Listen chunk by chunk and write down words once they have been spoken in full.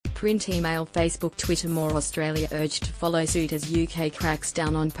Print, email, Facebook, Twitter. More. Australia urged to follow suit as UK cracks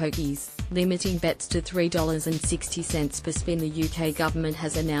down on pokies, limiting bets to $3.60 per spin. The UK government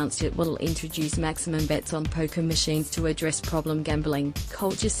has announced it will introduce maximum bets on poker machines to address problem gambling.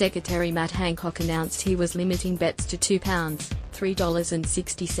 Culture Secretary Matt Hancock announced he was limiting bets to £2,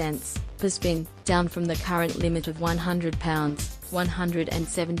 $3.60 per spin, down from the current limit of £100,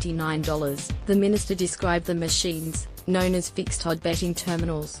 $179. The minister described the machines, known as fixed odd betting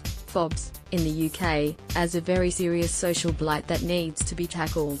terminals, FOBs, in the UK, as a very serious social blight that needs to be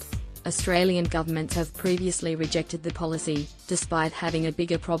tackled. Australian governments have previously rejected the policy, despite having a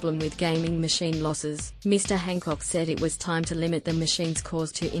bigger problem with gaming machine losses. Mr. Hancock said it was time to limit the machines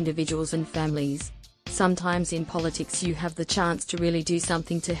caused to individuals and families. Sometimes in politics you have the chance to really do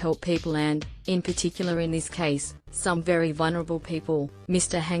something to help people and, in particular in this case, some very vulnerable people,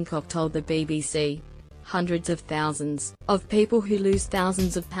 Mr. Hancock told the BBC. Hundreds of thousands of people who lose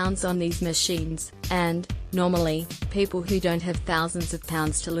thousands of pounds on these machines, and, normally, people who don't have thousands of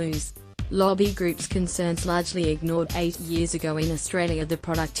pounds to lose. Lobby groups' concerns largely ignored. 8 years ago in Australia, the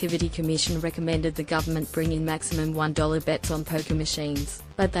Productivity Commission recommended the government bring in maximum $1 bets on poker machines,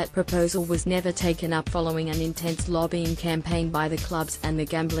 but that proposal was never taken up following an intense lobbying campaign by the clubs and the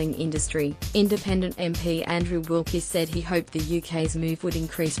gambling industry. Independent MP Andrew Wilkie said he hoped the UK's move would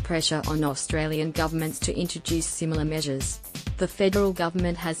increase pressure on Australian governments to introduce similar measures. The federal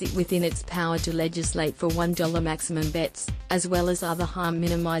government has it within its power to legislate for $1 maximum bets, as well as other harm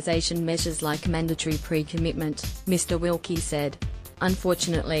minimisation measures like mandatory pre-commitment, Mr. Wilkie said.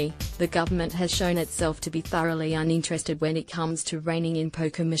 Unfortunately, the government has shown itself to be thoroughly uninterested when it comes to reining in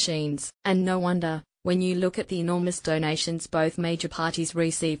poker machines, and no wonder, when you look at the enormous donations both major parties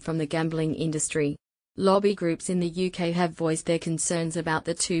receive from the gambling industry. Lobby groups in the UK have voiced their concerns about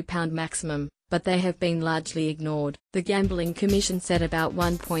the £2 maximum, but they have been largely ignored. The Gambling Commission said about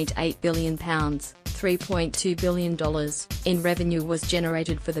 £1.8 billion, $3.2 billion, in revenue was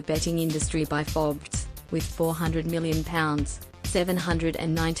generated for the betting industry by FOBs, with £400 million,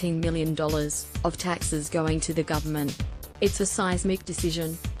 $719 million, of taxes going to the government. It's a seismic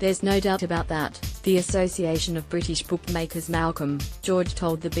decision, there's no doubt about that, the Association of British Bookmakers Malcolm George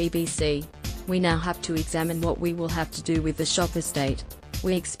told the BBC. We now have to examine what we will have to do with the shop estate.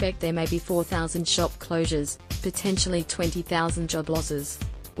 We expect there may be 4,000 shop closures, potentially 20,000 job losses.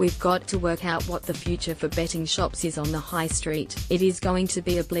 We've got to work out what the future for betting shops is on the high street. It is going to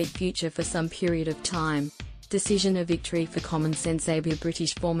be a bleak future for some period of time. Decision a victory for common sense.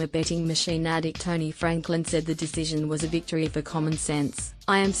 British former betting machine addict Tony Franklin said the decision was a victory for common sense.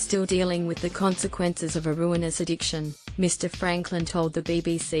 I am still dealing with the consequences of a ruinous addiction, Mr. Franklin told the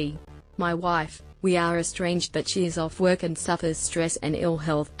BBC. My wife, we are estranged, but she is off work and suffers stress and ill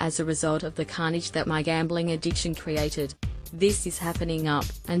health as a result of the carnage that my gambling addiction created. This is happening up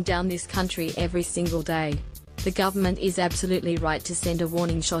and down this country every single day. The government is absolutely right to send a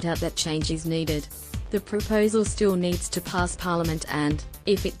warning shot out that change is needed. The proposal still needs to pass Parliament and,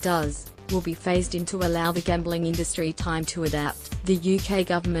 if it does, will be phased in to allow the gambling industry time to adapt. The UK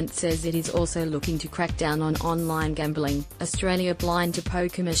government says it is also looking to crack down on online gambling. Australia blind to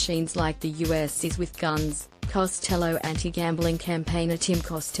poker machines like the US is with guns. Costello anti-gambling campaigner Tim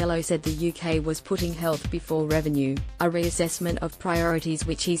Costello said the UK was putting health before revenue, a reassessment of priorities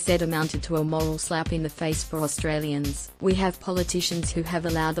which he said amounted to a moral slap in the face for Australians. We have politicians who have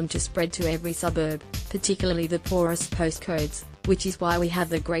allowed them to spread to every suburb, particularly the poorest postcodes, which is why we have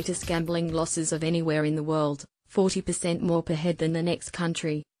the greatest gambling losses of anywhere in the world, 40% more per head than the next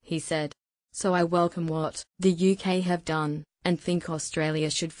country, he said. So I welcome what the UK have done, and think Australia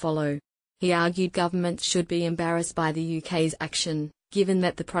should follow. He argued governments should be embarrassed by the UK's action, given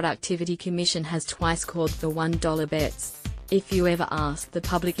that the Productivity Commission has twice called for $1 bets. If you ever ask the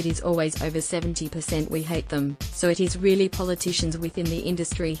public, it is always over 70% we hate them, so it is really politicians within the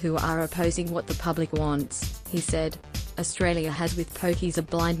industry who are opposing what the public wants, he said. Australia has with pokies a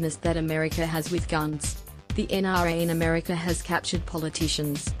blindness that America has with guns. The NRA in America has captured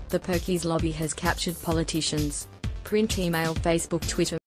politicians, the pokies lobby has captured politicians. Print, email, Facebook, Twitter.